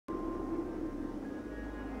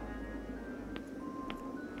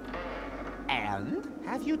And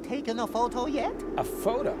have you taken a photo yet? A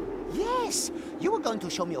photo? Yes! You were going to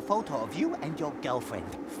show me a photo of you and your girlfriend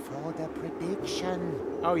for the prediction.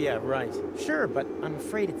 Oh, yeah, right. Sure, but I'm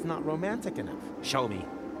afraid it's not romantic enough. Show me.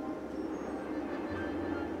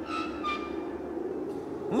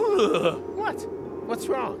 What? What's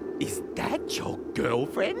wrong? Is that your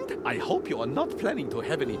girlfriend? I hope you are not planning to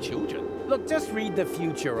have any children. Look, just read the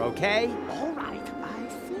future, okay? All right, I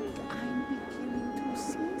think I'm beginning to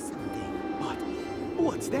see something.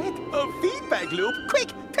 What's that? A feedback loop?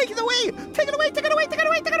 Quick, take it away! Take it away, take it away, take it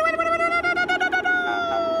away, take it away!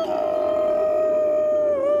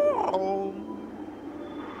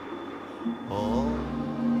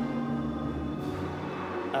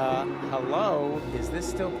 Hello? Is this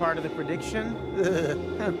still part of the prediction?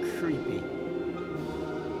 How creepy.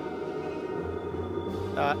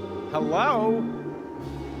 Hello?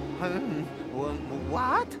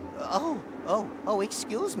 What? Oh,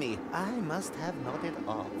 excuse me. I must have nodded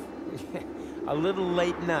off. A little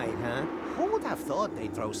late night, huh? Who would have thought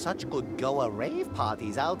they'd throw such good goa rave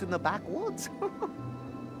parties out in the backwoods?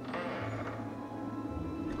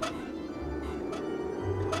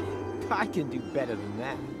 I can do better than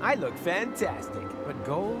that. I look fantastic. But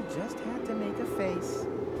Gold just had to make a face.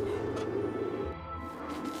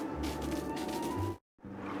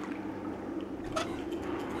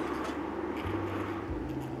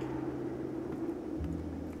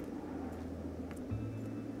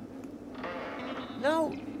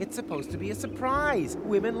 No, it's supposed to be a surprise.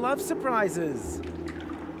 Women love surprises.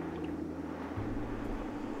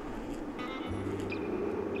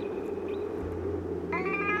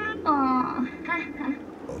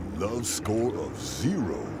 A love score of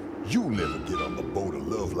 0? You'll never get on the boat of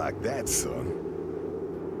love like that, son.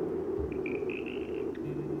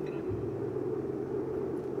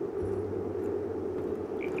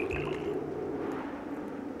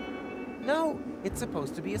 No, it's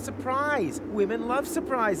supposed to be a surprise. Women love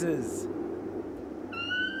surprises.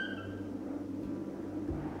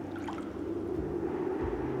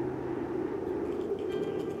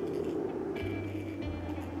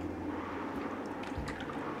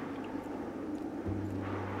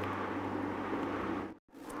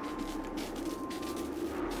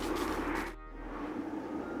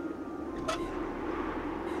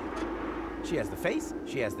 She has the face,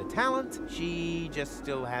 she has the talent, she just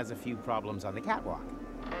still has a few problems on the catwalk.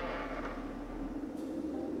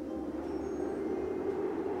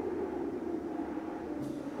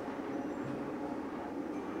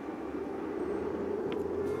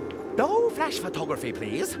 No flash photography,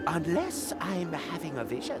 please, unless I'm having a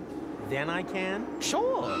vision. Then I can?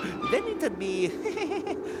 Sure, then it'd be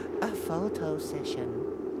a photo session.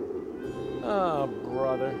 Oh,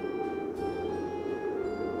 brother.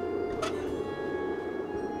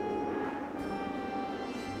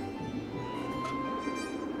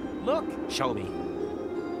 Look! Show me.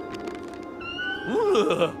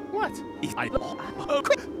 What?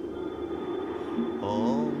 Quick!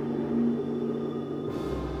 Oh.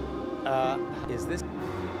 Is this...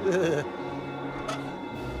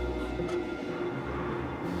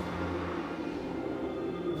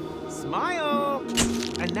 Smile!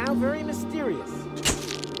 And now very mysterious.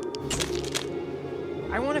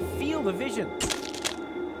 I want to feel the vision.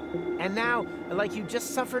 And now, like you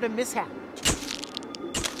just suffered a mishap.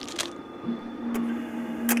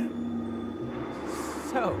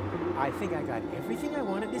 So, I think I got everything I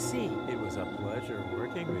wanted to see. It was a pleasure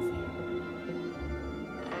working with you.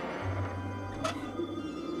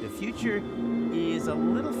 The future is a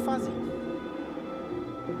little fuzzy.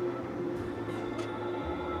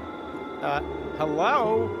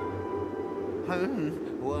 Hello?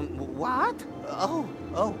 What?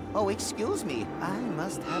 Oh, excuse me. I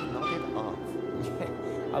must have nodded off.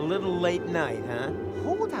 A little late night, huh?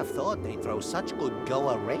 Who would have thought they'd throw such good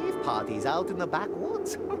goa rave parties out in the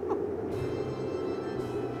backwoods?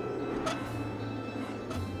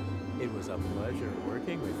 It was a pleasure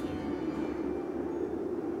working with you.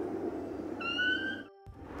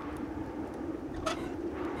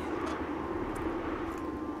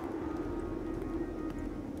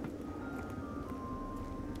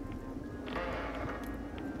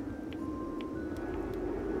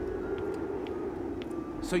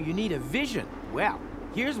 So you need a vision. Well,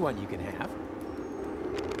 here's one you can have.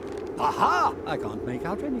 Aha! I can't make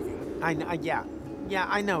out anything. Yeah,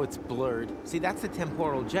 I know it's blurred. See, that's the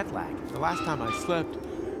temporal jet lag. The last time I slept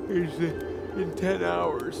is in 10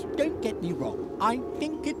 hours. Don't get me wrong. I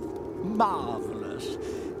think it's marvelous.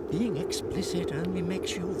 Being explicit only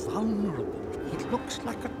makes you vulnerable. It looks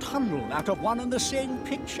like a tunnel out of one and the same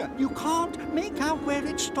picture. You can't make out where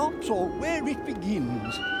it stops or where it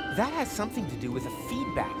begins. That has something to do with a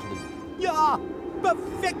feedback loop. Yeah,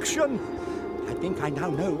 perfection! I think I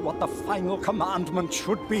now know what the final commandment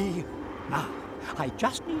should be. Now, I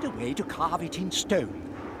just need a way to carve it in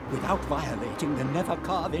stone, without violating the never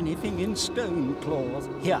carve anything in stone clause.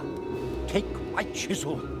 Here, take my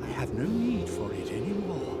chisel. I have no need for it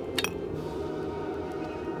anymore.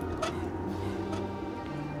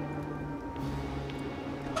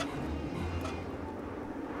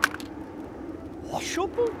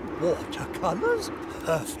 Washable watercolors?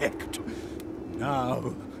 Perfect.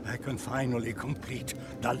 Now I can finally complete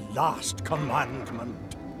the last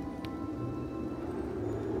commandment.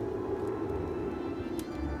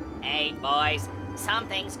 Hey, boys,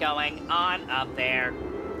 something's going on up there.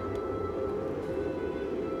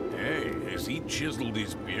 Hey, has he chiseled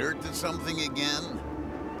his beard to something again?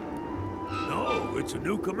 No, it's a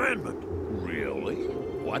new commandment. Really?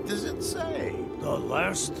 What does it say? The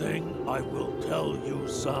last thing I will tell you,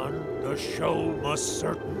 son, the show must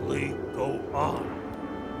certainly go on.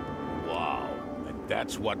 Wow. And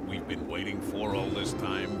that's what we've been waiting for all this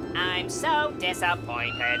time? I'm so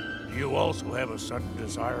disappointed. You also have a sudden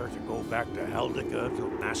desire to go back to Haldika to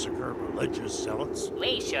massacre religious zealots?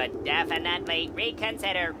 We should definitely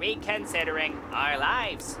reconsider reconsidering our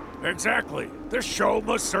lives. Exactly. The show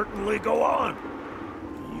must certainly go on.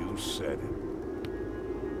 You said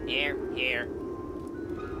it. Here, here.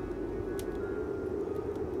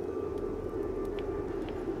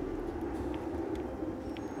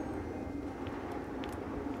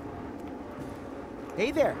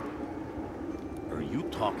 Hey there. Are you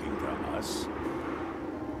talking to us?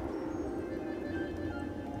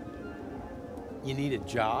 You need a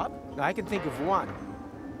job? I can think of one.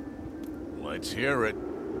 Let's hear it.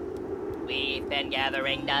 We've been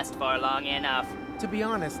gathering dust for long enough. To be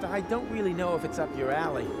honest, I don't really know if it's up your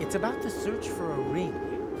alley. It's about the search for a ring.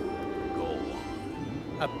 Go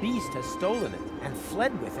on. A beast has stolen it and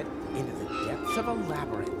fled with it into the depths of a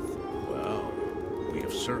labyrinth. Well, we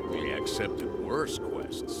have certainly accepted worse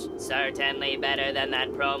quests. Certainly better than that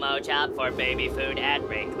promo job for baby food at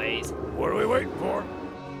Wrinkly's. What are we waiting for?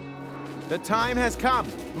 The time has come,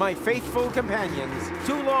 my faithful companions.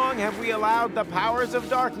 Too long have we allowed the powers of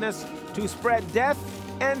darkness to spread death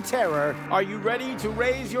and terror. Are you ready to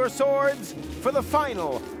raise your swords for the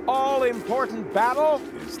final, all-important battle?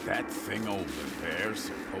 Is that thing over there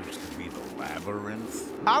supposed to be the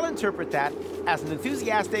labyrinth? I'll interpret that as an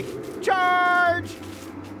enthusiastic charge!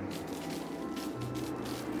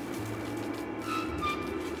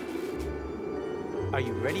 Are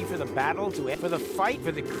you ready for the battle to end? For the fight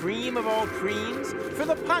for the cream of all creams? For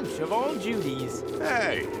the punch of all Judies?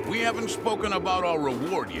 Hey, we haven't spoken about our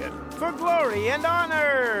reward yet. For glory and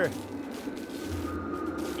honor!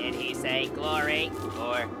 Did he say glory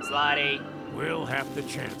or slotty? We'll have to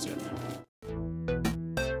chance it.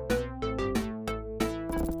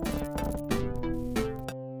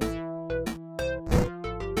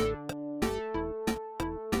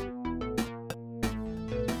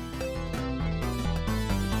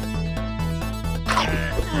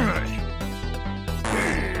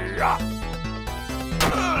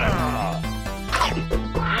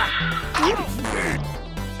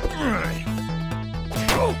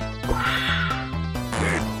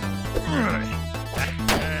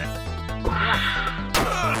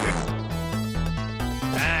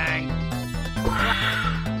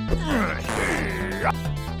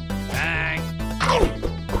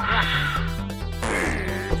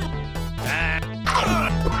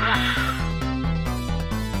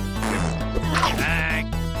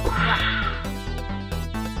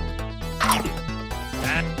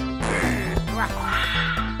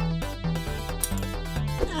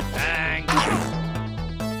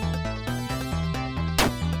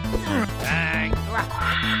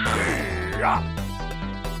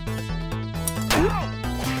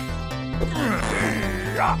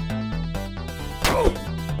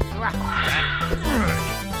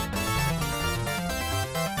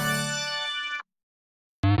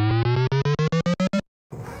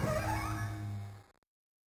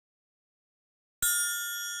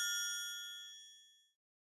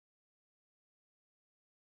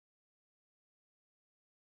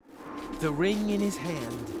 The ring in his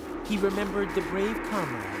hand, he remembered the brave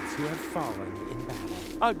comrades who had fallen in battle.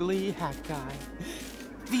 Ugly hat guy,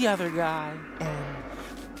 the other guy,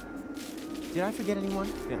 and... Did I forget anyone?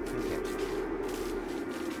 No, okay.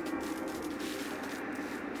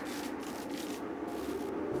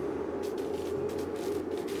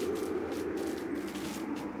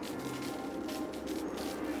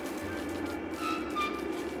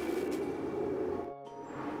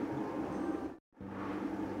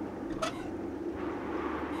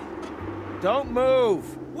 Don't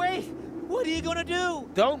move! Wait! What are you gonna do?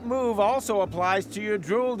 Don't move also applies to your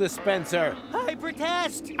drool dispenser. I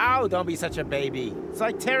protest! Ow, don't be such a baby. It's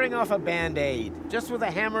like tearing off a Band-Aid. Just with a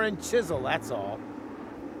hammer and chisel, that's all.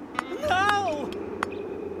 No!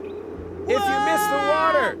 If you miss the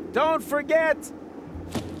water, don't forget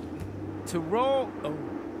to roll. Oh,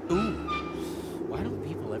 ooh. Why don't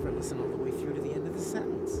people ever listen all the way through to the end of the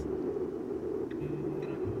sentence?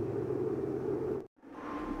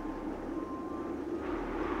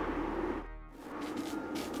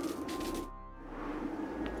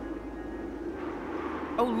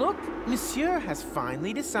 Oh, look, Monsieur has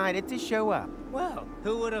finally decided to show up. Well,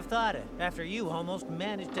 who would have thought it, after you almost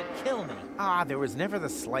managed to kill me? Ah, there was never the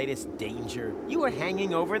slightest danger. You were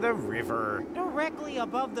hanging over the river. Directly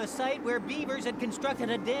above the site where beavers had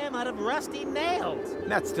constructed a dam out of rusty nails.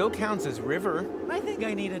 That still counts as river. I think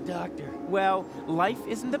I need a doctor. Well, life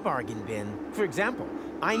isn't a bargain bin. For example,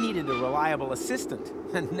 I needed a reliable assistant,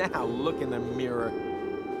 and now look in the mirror.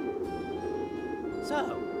 So,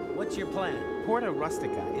 what's your plan? Porta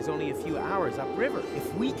Rustica is only a few hours upriver.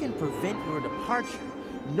 If we can prevent your departure,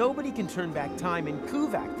 nobody can turn back time in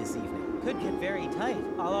Kuvak this evening. Could get very tight.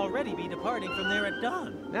 I'll already be departing from there at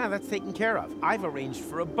dawn. Now that's taken care of. I've arranged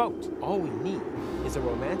for a boat. All we need is a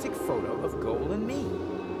romantic photo of Goal and me.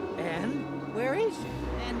 And where is she?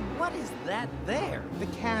 And what is that there? The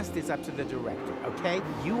cast is up to the director, okay?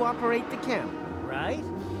 You operate the camera. Right?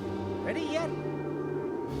 Ready yet?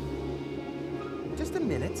 Just a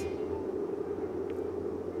minute.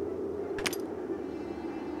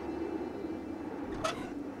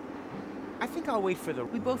 I think I'll wait for the...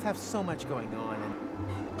 We both have so much going on and...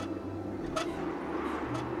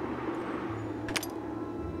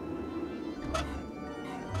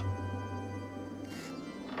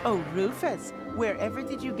 Oh, Rufus, wherever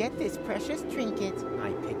did you get this precious trinket?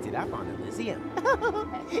 I picked it up on Elysium.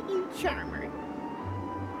 You charmer.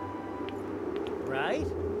 Right?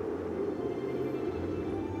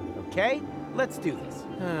 Okay, let's do this.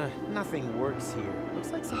 Nothing works here.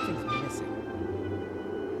 Looks like something's missing.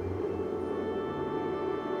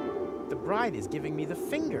 The bride is giving me the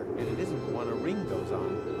finger, and it isn't one a ring goes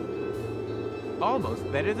on.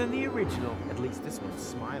 Almost better than the original. At least this one's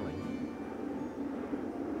smiling.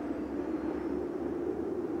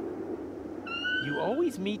 You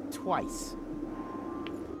always meet twice.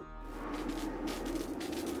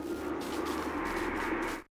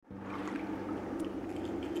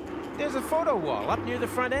 There's a photo wall up near the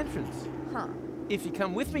front entrance. Huh. If you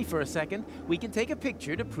come with me for a second, we can take a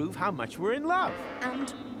picture to prove how much we're in love.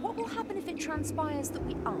 And what will happen if it transpires that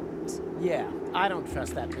we aren't? Yeah, I don't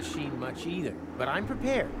trust that machine much either. But I'm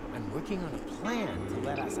prepared. I'm working on a plan to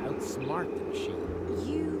let us outsmart the machine.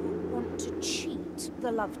 You want to cheat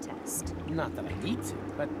the love test? Not that I need to,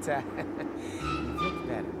 but you look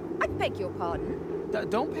better. I beg your pardon?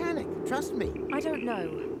 Don't panic. Trust me. I don't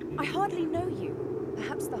know. I hardly know you.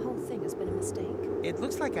 Perhaps the whole thing has been a mistake. It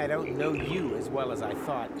looks like I don't know you as well as I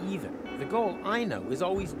thought either. The Goal I know is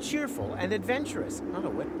always cheerful and adventurous, not a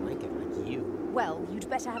wet blanket like you. Well, you'd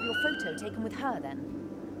better have your photo taken with her then.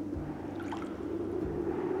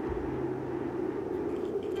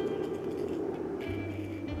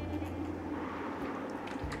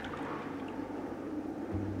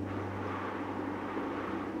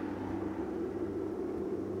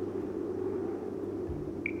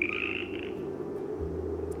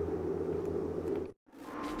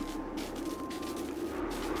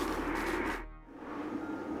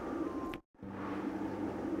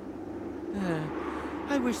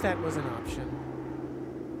 I wish that was an option.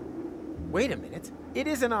 Wait a minute. It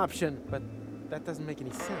is an option, but that doesn't make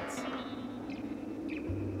any sense.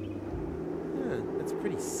 That's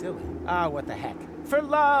pretty silly. Ah, what the heck. For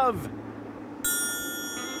love!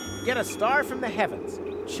 Get a star from the heavens.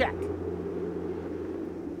 Check.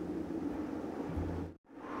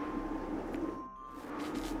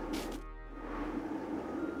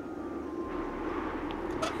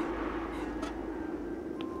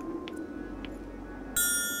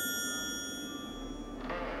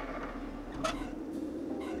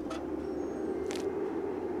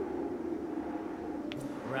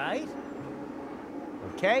 Right?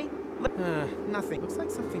 Okay? Nothing. Looks like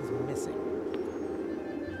something's missing.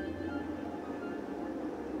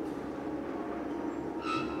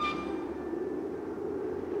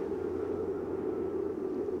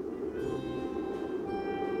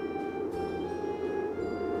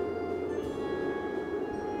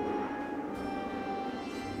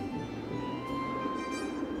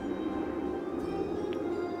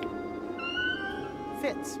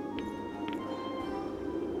 Fits.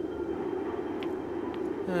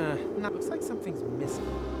 Looks like something's missing.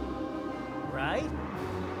 Right?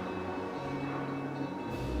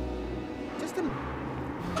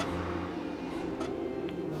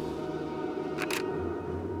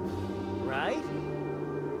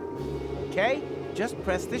 Okay, just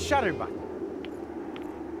press the shutter button.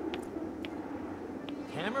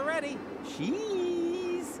 Camera ready.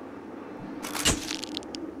 Cheese.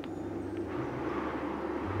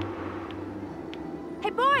 Hey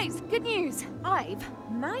boys, good news. I've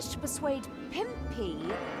managed to persuade Pimpy.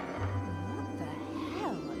 What the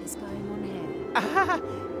hell is going on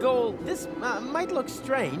here? Gold, this might look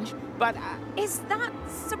strange, but... Is that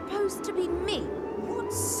supposed to be me?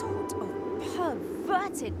 What sort of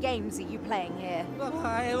perverted games are you playing here? Well,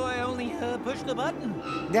 I only pushed the button.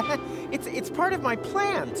 it's part of my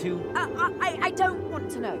plan to... I don't want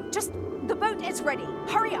to know. Just, the boat is ready.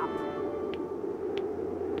 Hurry up.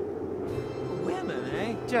 Women,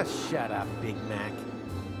 eh? Just shut up, Big Mac.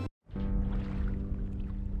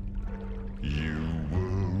 You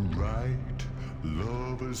were right.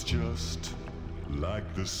 Love is just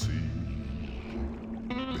like the sea.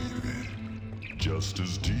 Baby, just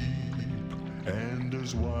as deep and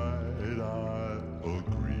as wide, I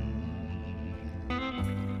agree.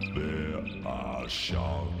 There are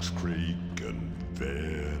sharks, crake, and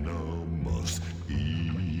venomous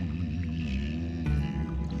eels,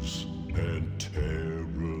 and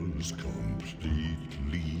terrors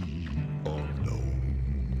completely unknown,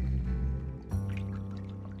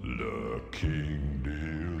 lurking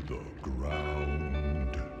near the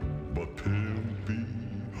ground. But Pimpy,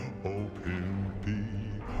 oh Pimpy,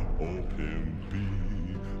 oh Pimpy,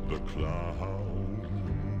 the clown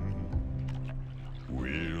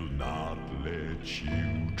will not let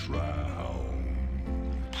you drown.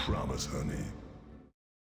 Promise, honey.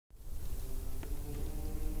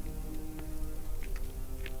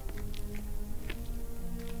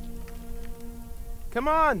 Come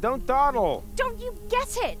on, don't dawdle. Don't you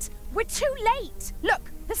get it? We're too late. Look,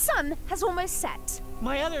 the sun has almost set.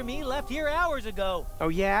 My other me left here hours ago. Oh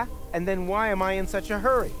yeah? And then why am I in such a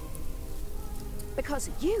hurry? Because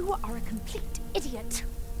you are a complete idiot.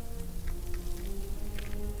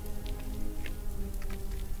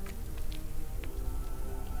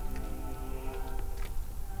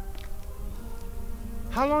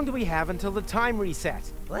 How long do we have until the time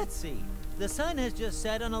reset? Let's see. The sun has just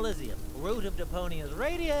set on Elysium. Root of Deponia's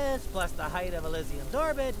radius, plus the height of Elysium's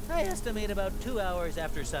orbit, I estimate about 2 hours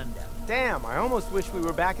after sundown. Damn, I almost wish we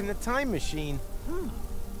were back in the time machine.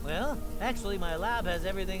 Well, actually my lab has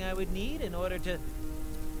everything I would need in order to...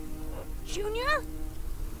 Junior?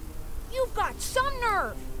 You've got some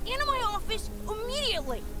nerve! Into my office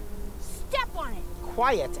immediately! Step on it!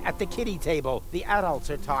 Quiet at the kiddie table. The adults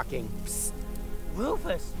are talking. Psst.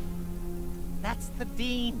 Rufus! That's the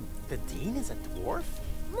Dean. The Dean is a dwarf?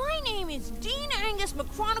 My name is Dean Angus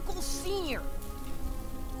McChronicle Sr.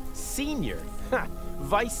 Senior? Ha!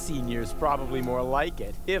 Vice Senior's probably more like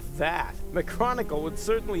it, if that. McChronicle would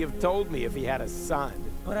certainly have told me if he had a son.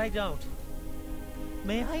 But I don't.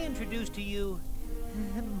 May I introduce to you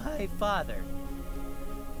my father?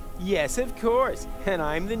 Yes, of course. And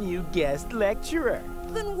I'm the new guest lecturer.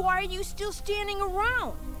 Then why are you still standing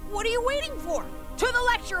around? What are you waiting for? To the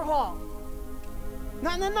lecture hall!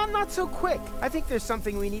 Not so quick. I think there's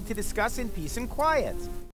something we need to discuss in peace and quiet.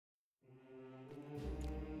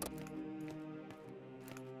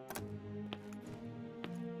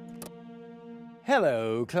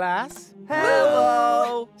 Hello, class.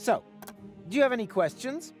 Hello! So, do you have any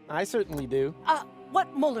questions? I certainly do.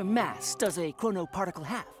 What molar mass does a chronoparticle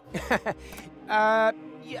have?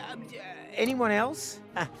 Anyone else?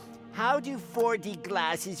 How do 4D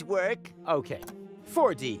glasses work? Okay.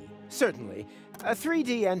 4D, certainly.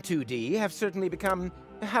 3D and 2D have certainly become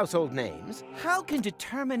household names. How can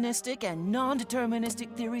deterministic and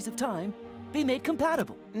non-deterministic theories of time be made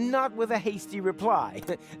compatible? Not with a hasty reply,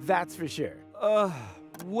 that's for sure.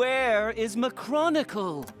 Where is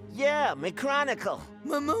McChronicle? Yeah, McChronicle.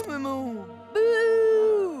 Moo.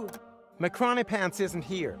 Boo! Macronipants isn't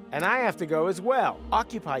here, and I have to go as well.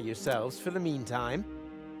 Occupy yourselves for the meantime.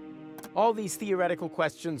 All these theoretical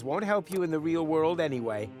questions won't help you in the real world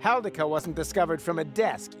anyway. Haldica wasn't discovered from a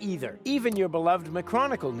desk, either. Even your beloved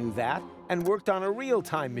McChronicle knew that, and worked on a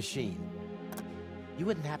real-time machine. You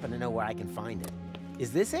wouldn't happen to know where I can find it.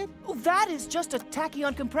 Is this it? Oh, that is just a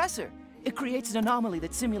tachyon compressor. It creates an anomaly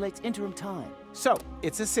that simulates interim time. So,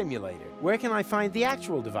 it's a simulator. Where can I find the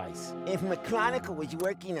actual device? If McChronicle was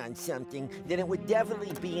working on something, then it would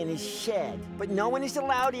definitely be in his shed. But no one is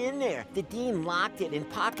allowed in there. The Dean locked it and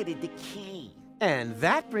pocketed the key. And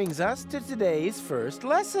that brings us to today's first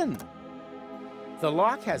lesson. The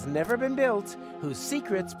lock has never been built whose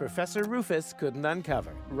secrets Professor Rufus couldn't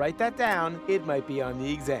uncover. Write that down. It might be on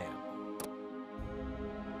the exam.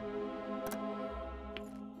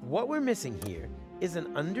 What we're missing here is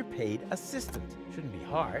an underpaid assistant. Shouldn't be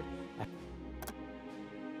hard.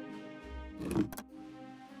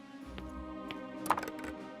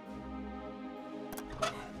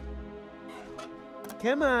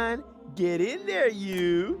 Come on, get in there,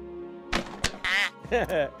 you.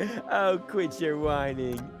 Oh, quit your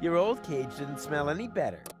whining. Your old cage didn't smell any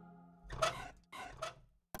better.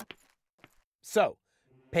 So,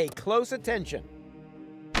 pay close attention.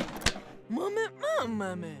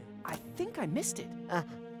 Mommy. I think I missed it.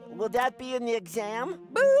 Will that be in the exam?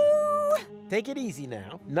 Boo! Take it easy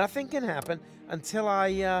now. Nothing can happen until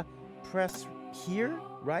I, press here,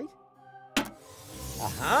 right?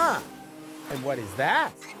 Aha! And what is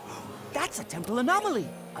that? That's a temporal anomaly.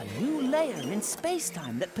 A new layer in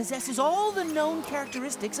space-time that possesses all the known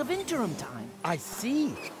characteristics of interim time. I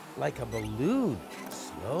see. Like a balloon,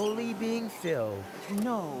 slowly being filled.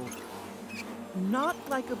 No. Not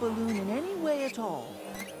like a balloon in any way at all.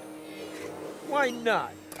 Why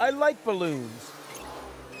not? I like balloons.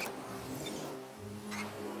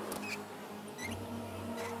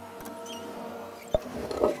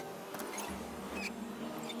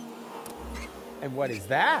 And what is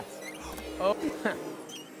that? Oh,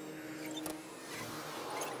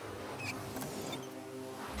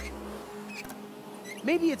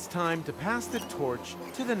 maybe it's time to pass the torch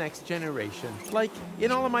to the next generation. Like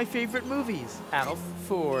in all of my favorite movies. Alf,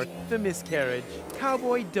 Ford, The Miscarriage,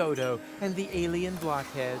 Cowboy Dodo, and the Alien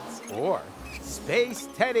Blockheads. Or Space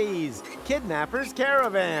Teddy's Kidnapper's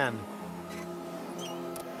Caravan.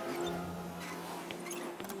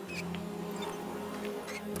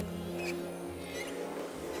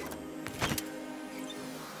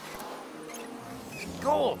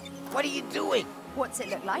 Gold, what are you doing? What's it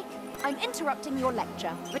look like? I'm interrupting your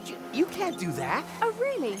lecture. But you can't do that. Oh,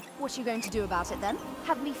 really? What are you going to do about it then?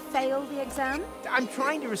 Have me fail the exam? I'm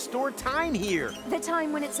trying to restore time here. The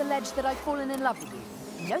time when it's alleged that I've fallen in love with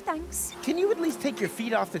you? No thanks. Can you at least take your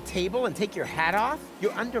feet off the table and take your hat off?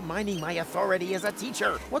 You're undermining my authority as a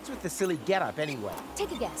teacher. What's with the silly getup anyway?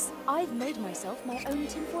 Take a guess. I've made myself my own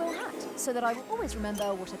tinfoil hat, so that I will always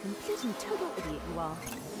remember what a complete and total idiot you are.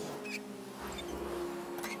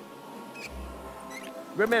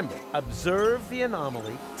 Remember, observe the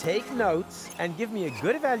anomaly, take notes, and give me a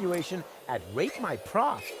good evaluation at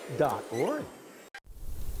ratemyprof.org.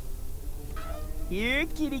 Here,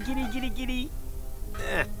 kitty, kitty, kitty, kitty.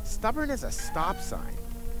 Stubborn as a stop sign.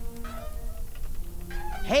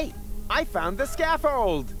 Hey, I found the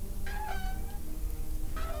scaffold.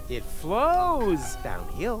 It flows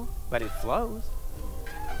downhill, but it flows.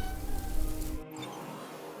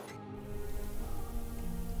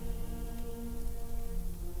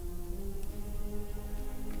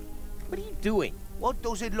 What are you doing? What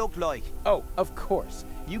does it look like? Oh, of course.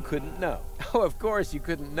 You couldn't know. Oh, of course you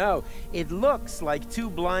couldn't know. It looks like two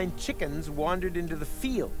blind chickens wandered into the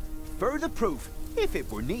field. Further proof, if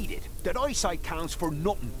it were needed, that eyesight counts for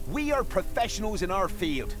nothing. We are professionals in our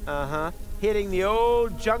field. Uh-huh. Hitting the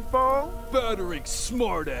old junk ball? Battering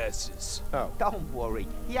smartasses. Oh. Don't worry.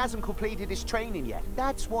 He hasn't completed his training yet.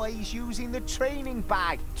 That's why he's using the training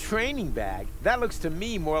bag. Training bag? That looks to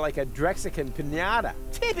me more like a Drexican pinata.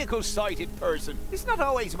 Typical sighted person. It's not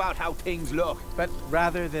always about how things look. But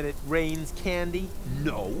rather that it rains candy?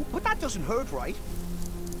 No, but that doesn't hurt, right?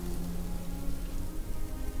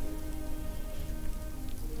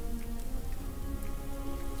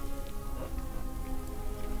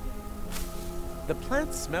 The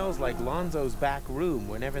plant smells like Lonzo's back room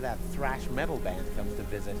whenever that thrash metal band comes to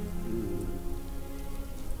visit.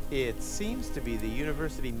 It seems to be the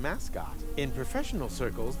university mascot. In professional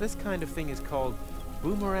circles, this kind of thing is called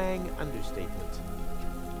boomerang understatement.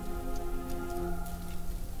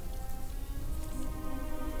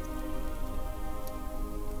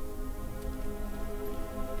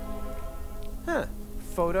 Huh.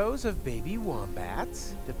 Photos of baby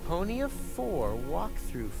wombats. Deponia 4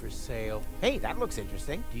 walkthrough for sale. Hey, that looks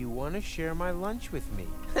interesting. Do you want to share my lunch with me?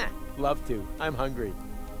 Love to. I'm hungry.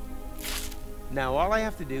 Now all I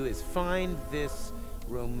have to do is find this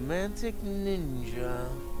romantic ninja.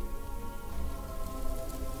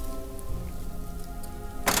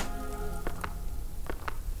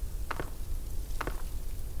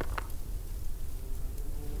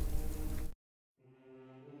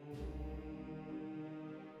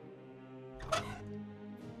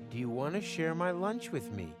 Do you want to share my lunch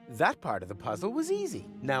with me? That part of the puzzle was easy.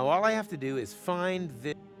 Now all I have to do is find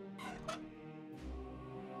this.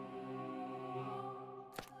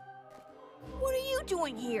 What are you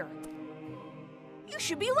doing here? You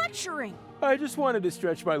should be lecturing. I just wanted to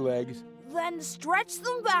stretch my legs. Then stretch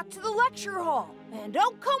them back to the lecture hall. And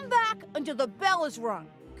don't come back until the bell is rung.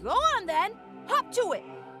 Go on then. Hop to it.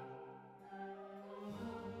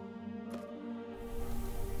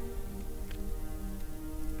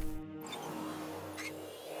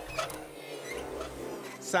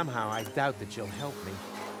 Somehow, I doubt that you'll help me.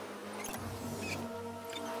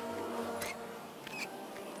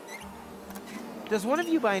 Does one of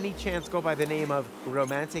you by any chance go by the name of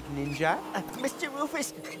Romantic Ninja? Mr.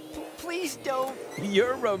 Rufus, please don't.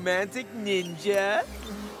 You're Romantic Ninja?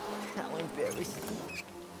 How embarrassing.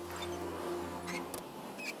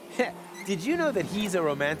 Did you know that he's a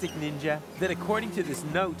romantic ninja? That according to this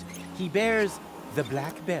note, he bears the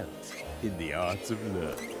black belt in the arts of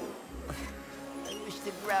love. I wish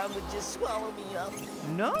the ground would just swallow me up.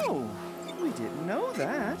 No, we didn't know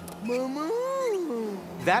that. Moo-moo.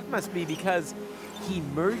 That must be because he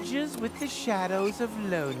merges with the shadows of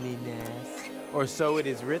loneliness. Or so it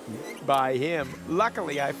is written by him.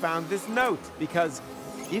 Luckily, I found this note because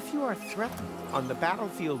if you are threatened on the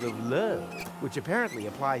battlefield of love, which apparently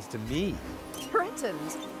applies to me,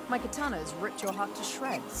 Threatened? My katana's ripped your heart to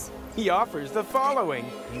shreds. he offers the following.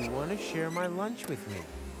 You want to share my lunch with me?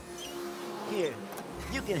 Here,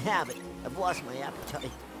 you can have it. I've lost my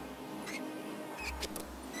appetite.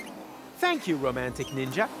 Thank you, Romantic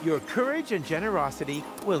Ninja. Your courage and generosity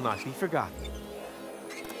will not be forgotten.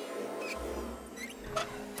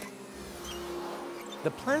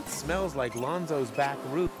 The plant smells like Lonzo's back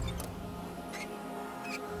roof.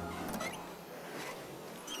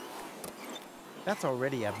 That's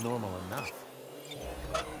already abnormal enough.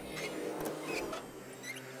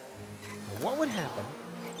 What would happen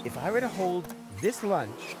if I were to hold this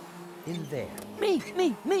lunch in there? Me!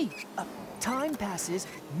 Time passes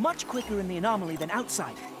much quicker in the anomaly than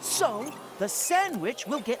outside, so the sandwich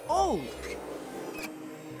will get old.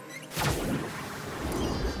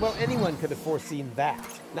 Well, anyone could have foreseen that.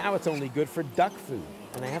 Now it's only good for duck food,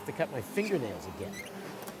 and I have to cut my fingernails again.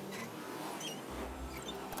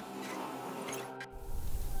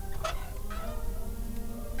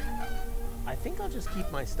 I think I'll just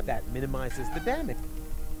keep my stuff. That minimizes the damage.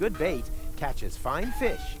 Good bait catches fine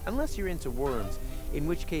fish, unless you're into worms, in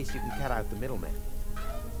which case you can cut out the middleman.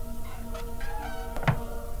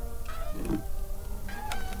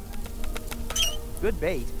 Good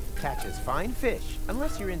bait catches fine fish,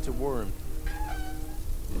 unless you're into worms.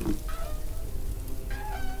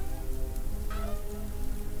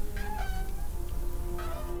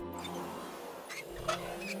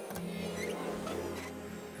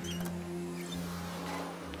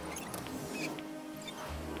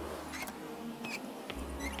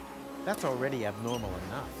 That's already abnormal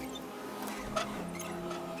enough.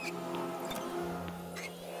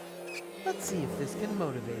 Let's see if this can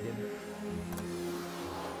motivate him.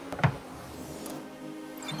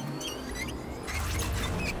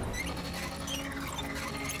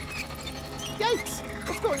 Yikes!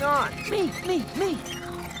 What's going on? Me!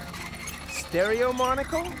 Stereo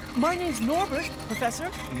monocle? My name's Norbert, Professor.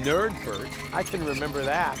 Nerdbert? I can remember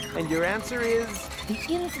that. And your answer is? The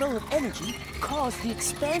inflow of energy caused the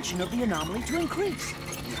expansion of the anomaly to increase.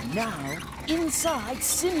 We're now inside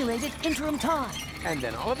simulated interim time. And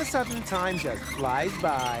then all of a sudden, time just flies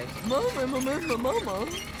by. Mama.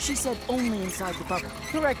 She said only inside the bubble.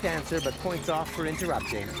 Correct answer, but points off for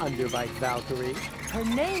interrupting. Underbite Valkyrie. Her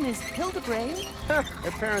name is Hildebrain.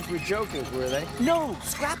 Her parents were jokers, were they? No,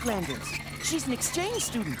 Scraplanders. She's an exchange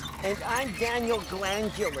student. And I'm Daniel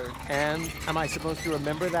Glandular. And am I supposed to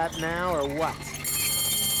remember that now, or what?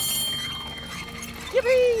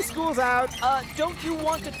 Yippee! School's out! Don't you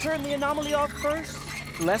want to turn the anomaly off first?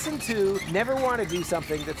 Lesson 2, never want to do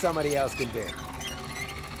something that somebody else can do.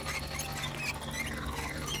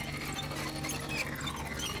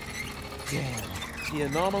 Damn, the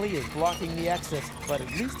anomaly is blocking the exit, but at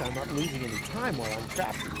least I'm not losing any time while I'm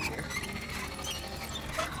trapped in here.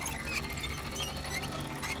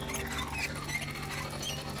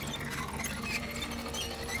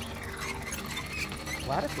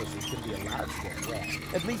 Platypuses can be allowed to get wet,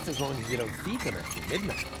 at least as long as you don't feed them after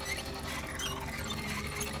midnight.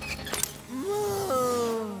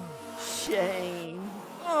 Shame.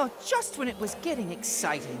 Oh, just when it was getting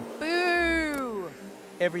exciting. Boo!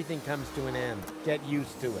 Everything comes to an end. Get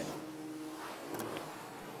used to it.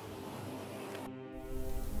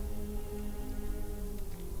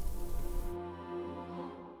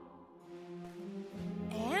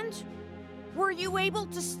 And? Were you able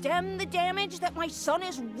to stem the damage that my son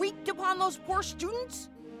has wreaked upon those poor students?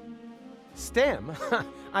 Stem?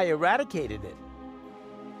 I eradicated it.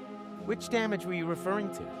 Which damage were you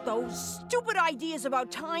referring to? Those stupid ideas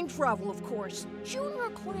about time travel, of course. Junior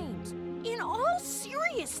claims, in all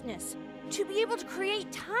seriousness, to be able to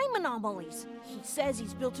create time anomalies. He says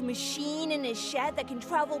he's built a machine in his shed that can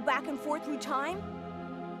travel back and forth through time.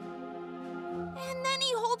 And then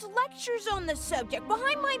he holds lectures on the subject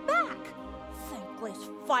behind my back. Thankless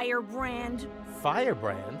firebrand.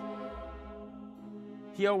 Firebrand?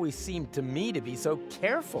 He always seemed to me to be so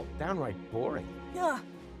careful, downright boring. Ugh,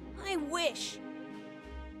 I wish.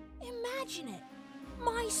 Imagine it.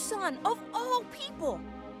 My son, of all people.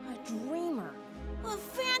 A dreamer. A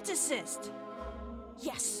fantasist.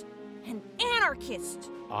 Yes, an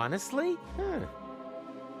anarchist. Honestly? Huh.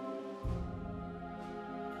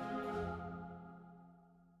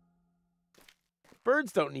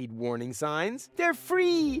 Birds don't need warning signs. They're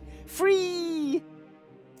free! Free!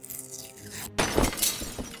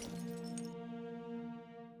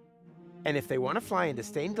 And if they want to fly into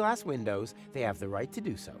stained glass windows, they have the right to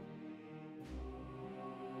do so.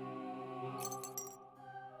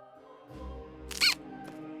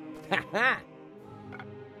 Ha ha!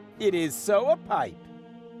 It is so a pipe.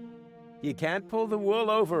 You can't pull the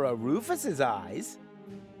wool over a Rufus's eyes.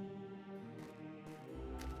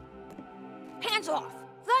 Hands off!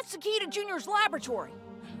 That's the key to Junior's laboratory.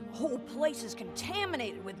 The whole place is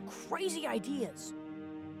contaminated with crazy ideas.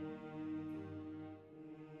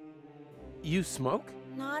 You smoke?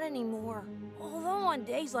 Not anymore. Although on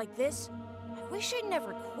days like this, I wish I'd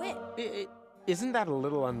never quit. Isn't that a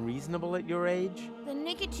little unreasonable at your age? The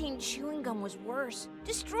nicotine chewing gum was worse.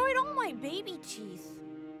 Destroyed all my baby teeth.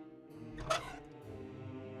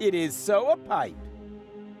 It is so a pipe.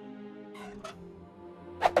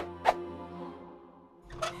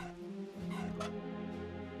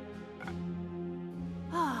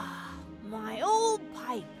 Ah, my old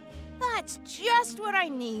pipe. That's just what I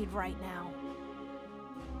need right now.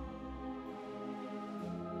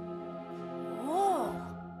 Oh,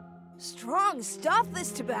 strong stuff,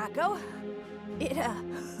 this tobacco. It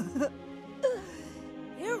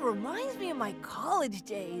reminds me of my college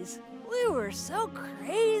days. We were so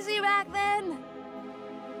crazy back then.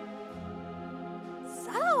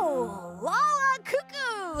 So, Lala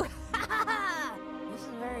Cuckoo! This is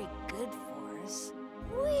very good for us.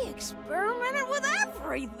 We experimented with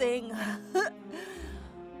everything. With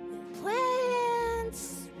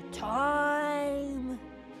plants, with time,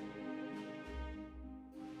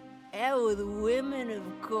 and with women,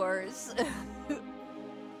 of course.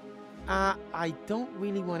 I don't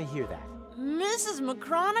really want to hear that. Mrs.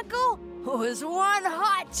 McChronicle was one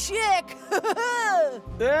hot chick.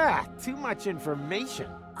 Too much information.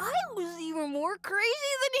 I was even more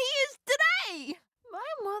crazy than he is today.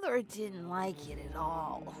 My mother didn't like it at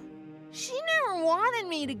all. She never wanted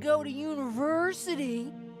me to go to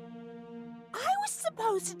university. I was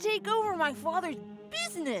supposed to take over my father's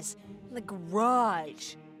business in the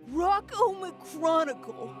garage. Rocco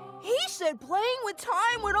McChronicle. He said playing with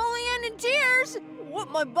time would only end in tears. What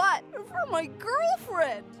my butt for my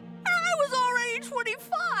girlfriend. I was already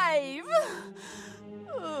 25.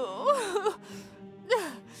 Oh.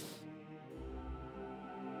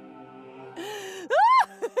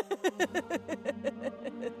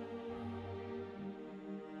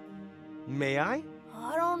 May I?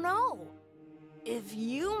 I don't know. If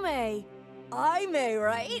you may, I may,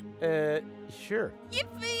 right? Sure.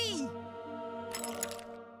 Yippee!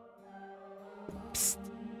 Psst!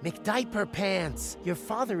 McDiaper Pants! Your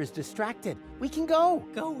father is distracted. We can go.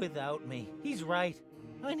 Go without me. He's right.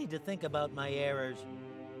 I need to think about my errors.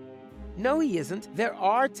 No, he isn't. There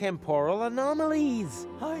are temporal anomalies.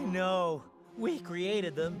 I know. We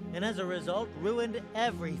created them, and as a result, ruined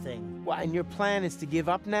everything. What, and your plan is to give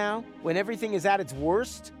up now? When everything is at its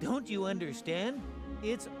worst? Don't you understand?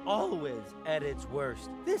 It's always at its worst.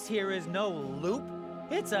 This here is no loop.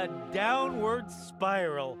 It's a downward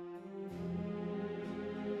spiral.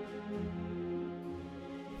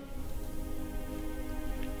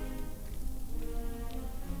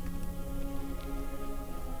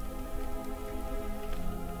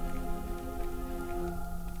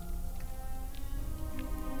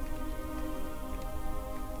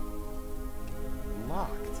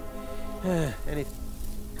 Locked. And it...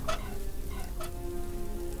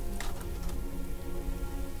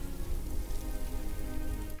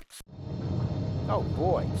 Oh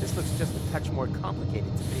boy, this looks just a touch more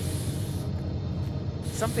complicated to me.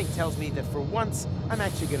 Something tells me that for once, I'm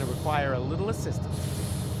actually going to require a little assistance.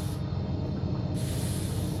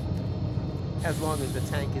 As long as the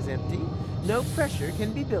tank is empty, no pressure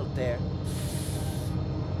can be built there.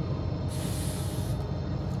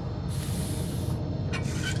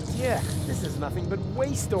 Yeah, this is nothing but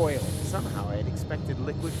waste oil. Somehow I had expected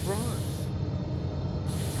liquid bronze.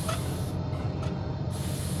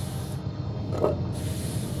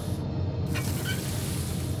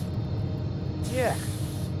 Yeah.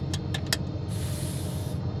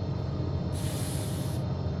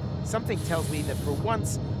 Something tells me that for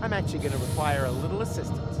once, I'm actually going to require a little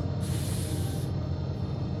assistance.